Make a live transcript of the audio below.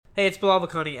Hey, it's Bilal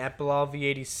at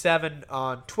BilalV87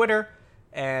 on Twitter,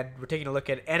 and we're taking a look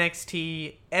at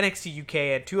NXT, NXT UK,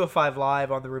 and 205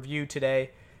 Live on the review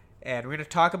today. And we're going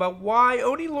to talk about why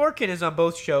Oney Lorcan is on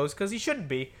both shows, because he shouldn't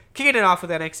be. Kicking it off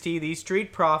with NXT, the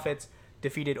Street Profits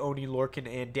defeated Oney Lorcan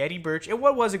and Danny Burch in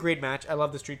what was a great match. I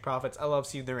love the Street Profits. I love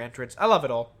seeing their entrance. I love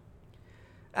it all.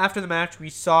 After the match, we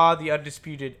saw the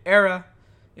Undisputed Era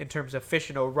in terms of Fish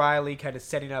and O'Reilly kind of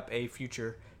setting up a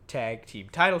future tag team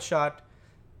title shot,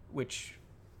 which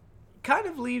kind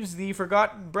of leaves the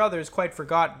Forgotten Brothers quite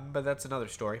forgotten, but that's another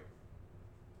story.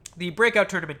 The breakout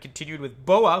tournament continued with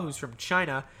Boa, who's from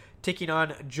China, taking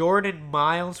on Jordan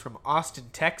Miles from Austin,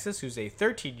 Texas, who's a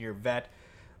 13-year vet.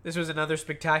 This was another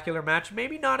spectacular match,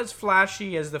 maybe not as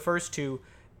flashy as the first two,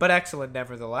 but excellent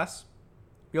nevertheless.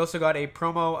 We also got a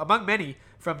promo, among many,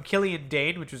 from Killian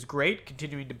Dane, which was great,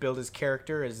 continuing to build his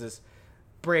character as this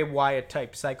Bray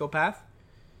Wyatt-type psychopath.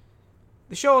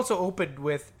 The show also opened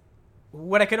with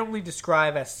what I can only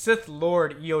describe as Sith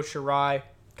Lord Io Shirai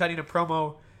cutting a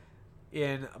promo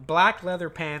in black leather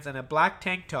pants and a black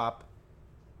tank top,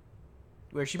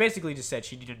 where she basically just said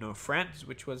she needed no friends,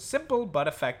 which was simple but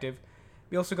effective.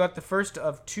 We also got the first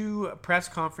of two press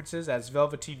conferences as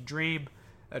Velveteen Dream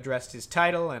addressed his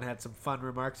title and had some fun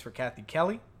remarks for Kathy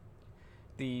Kelly.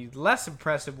 The less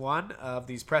impressive one of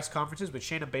these press conferences was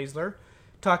Shayna Baszler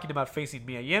talking about facing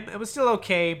Mia Yim. It was still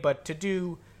okay, but to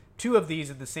do two of these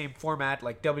in the same format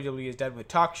like WWE has done with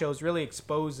talk shows really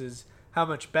exposes how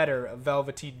much better a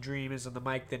Velveteen Dream is on the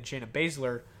mic than Shayna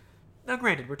Baszler. Now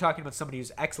granted, we're talking about somebody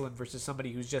who's excellent versus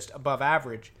somebody who's just above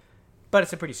average, but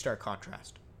it's a pretty stark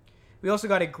contrast. We also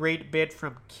got a great bit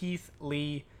from Keith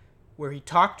Lee where he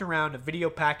talked around a video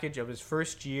package of his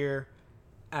first year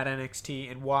at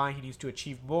NXT and why he needs to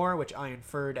achieve more, which I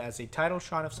inferred as a title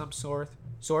shot of some sort.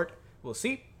 We'll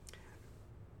see.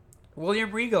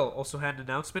 William Regal also had an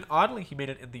announcement. Oddly, he made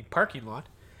it in the parking lot,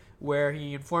 where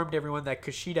he informed everyone that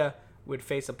Kushida would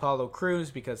face Apollo Crews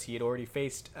because he had already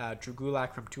faced Drew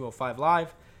Gulak from 205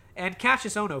 Live, and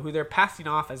Cassius Ohno, who they're passing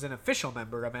off as an official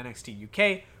member of NXT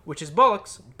UK, which is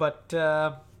bollocks, but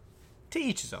to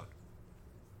each his own.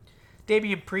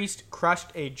 Damian Priest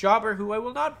crushed a jobber who I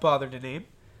will not bother to name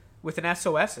with an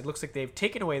SOS. It looks like they've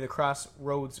taken away the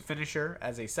Crossroads finisher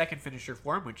as a second finisher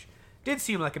for him, which did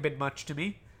seem like a bit much to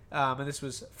me. And this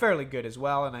was fairly good as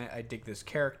well, and I dig this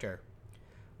character.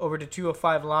 Over to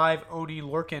 205 Live, Oney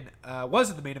Lorcan was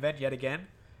in the main event yet again,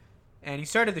 and he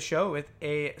started the show with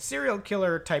a serial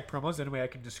killer type promo, any way I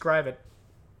can describe it,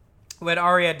 when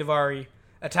Ariad Daivari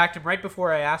attacked him right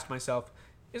before I asked myself,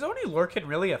 is Oney Lorcan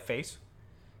really a face?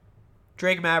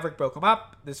 Drake Maverick broke him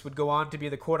up. This would go on to be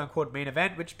the quote-unquote main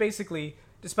event, which basically,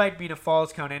 despite being a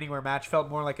Falls Count Anywhere match, felt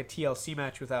more like a TLC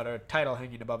match without a title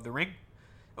hanging above the ring.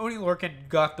 Oney Lorcan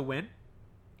got the win.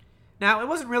 Now, it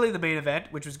wasn't really the main event,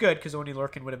 which was good, because Oney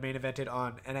Lorcan would have main evented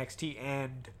on NXT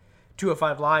and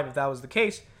 205 Live if that was the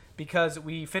case, because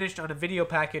we finished on a video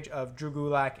package of Drew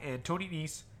Gulak and Tony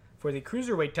Nese for the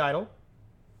Cruiserweight title.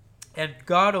 And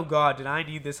God, oh God, did I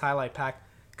need this highlight pack,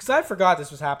 because I forgot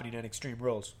this was happening at Extreme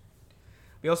Rules.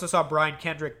 We also saw Brian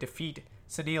Kendrick defeat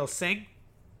Sunil Singh.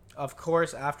 Of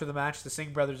course, after the match, the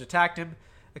Singh brothers attacked him.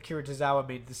 Akira Tozawa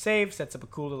made the save, sets up a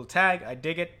cool little tag. I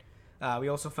dig it. We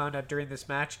also found out during this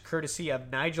match, courtesy of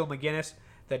Nigel McGuinness,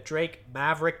 that Drake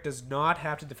Maverick does not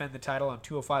have to defend the title on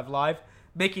 205 Live,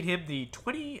 making him the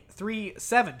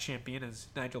 23-7 champion, as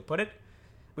Nigel put it,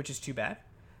 which is too bad.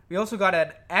 We also got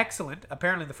an excellent,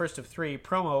 apparently the first of three,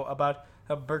 promo about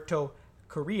Humberto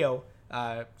Carrillo,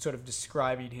 sort of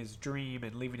describing his dream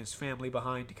and leaving his family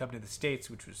behind to come to the States,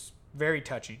 which was very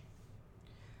touching.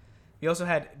 We also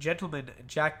had gentleman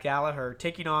Jack Gallagher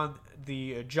taking on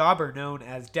the jobber known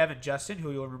as Devin Justin,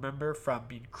 who you'll remember from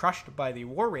being crushed by the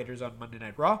War Raiders on Monday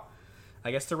Night Raw. I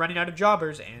guess they're running out of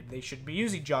jobbers, and they shouldn't be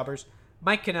using jobbers.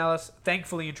 Mike Kanellis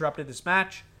thankfully interrupted this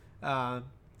match,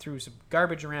 threw some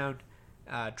garbage around.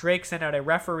 Drake sent out a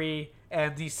referee,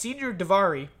 and the senior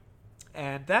Daivari,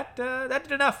 and that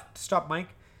did enough to stop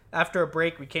Mike. After a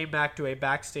break, we came back to a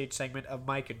backstage segment of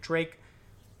Mike and Drake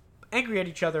angry at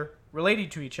each other, relating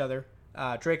to each other.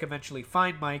 Drake eventually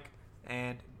fined Mike,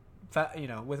 and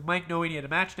with Mike knowing he had a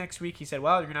match next week, he said,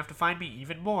 well, you're going to have to find me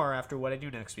even more after what I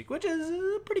do next week, which is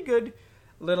a pretty good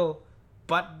little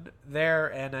button there,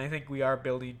 and I think we are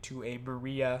building to a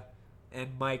Maria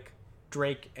and Mike,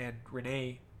 Drake, and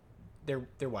Renee, their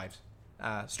wives,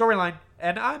 storyline,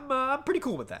 and I'm pretty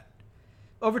cool with that.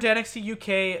 Over to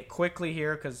NXT UK quickly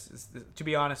here, because to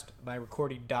be honest, my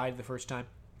recording died the first time.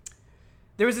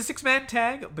 There was a six-man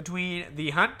tag between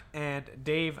The Hunt and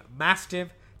Dave Mastiff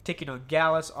taking on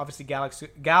Gallus. Obviously,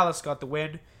 Gallus got the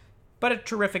win, but a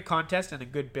terrific contest and a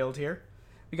good build here.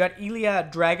 We got Ilya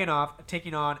Dragunov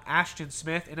taking on Ashton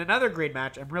Smith in another great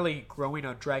match. I'm really growing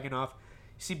on Dragunov.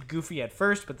 He seemed goofy at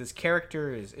first, but this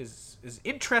character is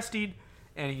interesting,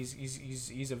 and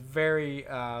he's a very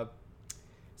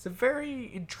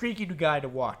intriguing guy to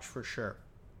watch for sure.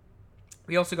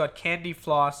 We also got Candy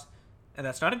Floss, and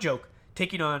that's not a joke,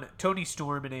 taking on Toni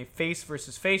Storm in a face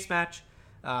versus face match,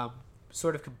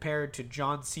 sort of compared to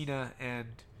John Cena and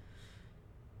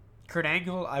Kurt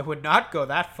Angle. I would not go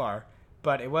that far,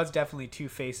 but it was definitely two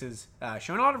faces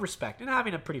showing a lot of respect and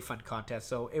having a pretty fun contest,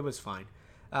 so it was fine.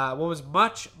 What was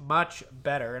much, much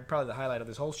better, and probably the highlight of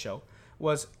this whole show,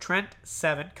 was Trent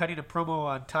Seven cutting a promo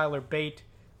on Tyler Bate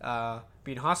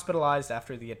being hospitalized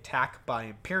after the attack by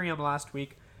Imperium last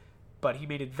week, but he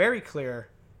made it very clear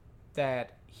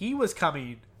that he was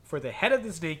coming for the head of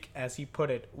the snake, as he put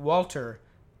it, Walter,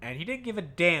 and he didn't give a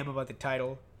damn about the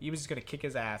title. He was just going to kick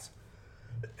his ass.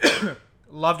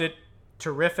 Loved it.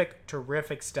 Terrific,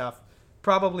 terrific stuff.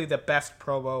 Probably the best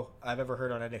promo I've ever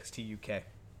heard on NXT UK.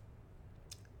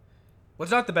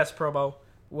 What's not the best promo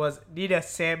was Nita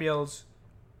Samuels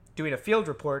doing a field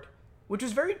report, which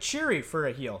was very cheery for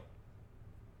a heel.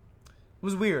 It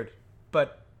was weird,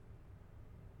 but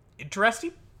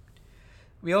interesting.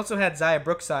 We also had Zaya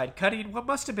Brookside cutting what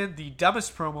must have been the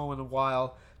dumbest promo in a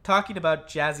while, talking about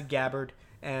Jazzy Gabbard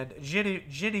and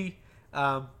Ginny,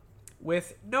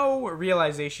 with no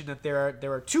realization that there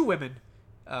are two women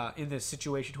in this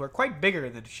situation who are quite bigger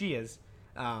than she is.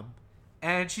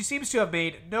 And she seems to have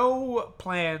made no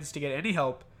plans to get any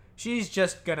help. She's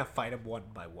just going to fight them one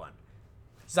by one.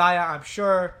 Zaya, I'm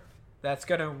sure that's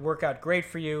going to work out great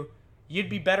for you. You'd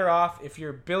be better off if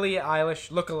your Billie Eilish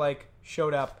lookalike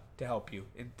showed up to help you.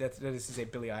 This is a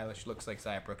Billie Eilish looks like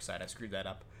Zaya Brookside. I screwed that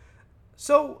up.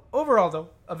 So, overall, though,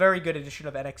 a very good edition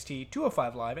of NXT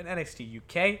 205 Live and NXT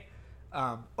UK.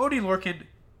 Oney Lorcan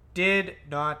did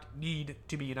not need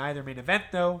to be in either main event,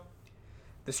 though.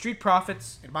 The Street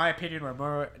Profits, in my opinion, were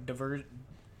more diverse.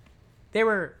 They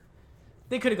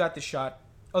could have got the shot,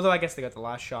 although I guess they got the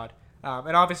last shot.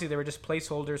 And obviously, they were just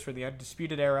placeholders for the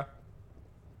Undisputed Era.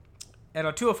 And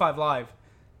on 205 Live,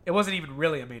 it wasn't even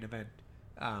really a main event,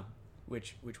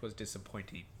 which was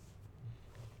disappointing.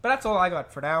 But that's all I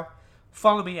got for now.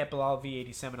 Follow me at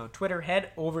BilalV87 on Twitter.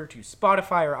 Head over to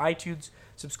Spotify or iTunes.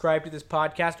 Subscribe to this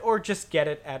podcast, or just get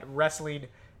it at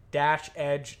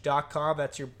wrestling-edge.com.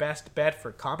 That's your best bet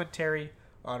for commentary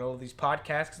on all of these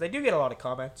podcasts, because they do get a lot of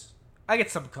comments. I get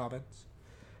some comments.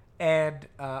 And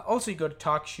also, you go to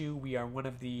TalkShoe. We are one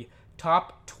of the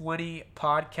top 20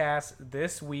 podcasts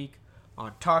this week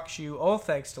on TalkShoe, all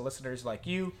thanks to listeners like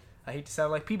you. I hate to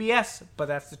sound like PBS, but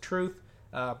that's the truth.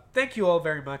 Thank you all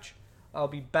very much. I'll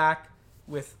be back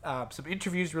with some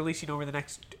interviews releasing over the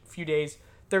next few days.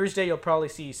 Thursday, you'll probably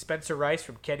see Spencer Rice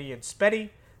from Kenny and Spetty.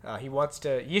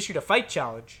 He issued a fight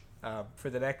challenge for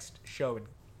the next show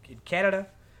in Canada,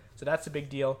 so that's a big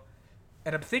deal.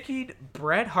 And I'm thinking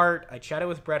Bret Hart. I chatted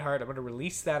with Bret Hart. I'm going to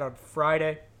release that on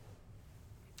Friday,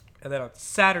 and then on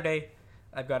Saturday,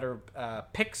 I've got a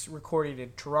picks recording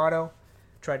in Toronto.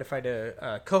 Trying to find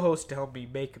a co-host to help me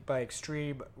make my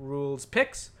Extreme Rules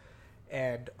picks.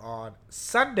 And on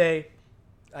Sunday,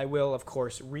 I will, of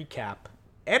course, recap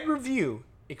and review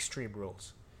Extreme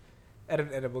Rules.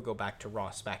 And then we'll go back to Raw,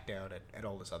 SmackDown, and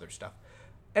all this other stuff.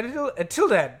 And until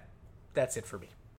then, that's it for me.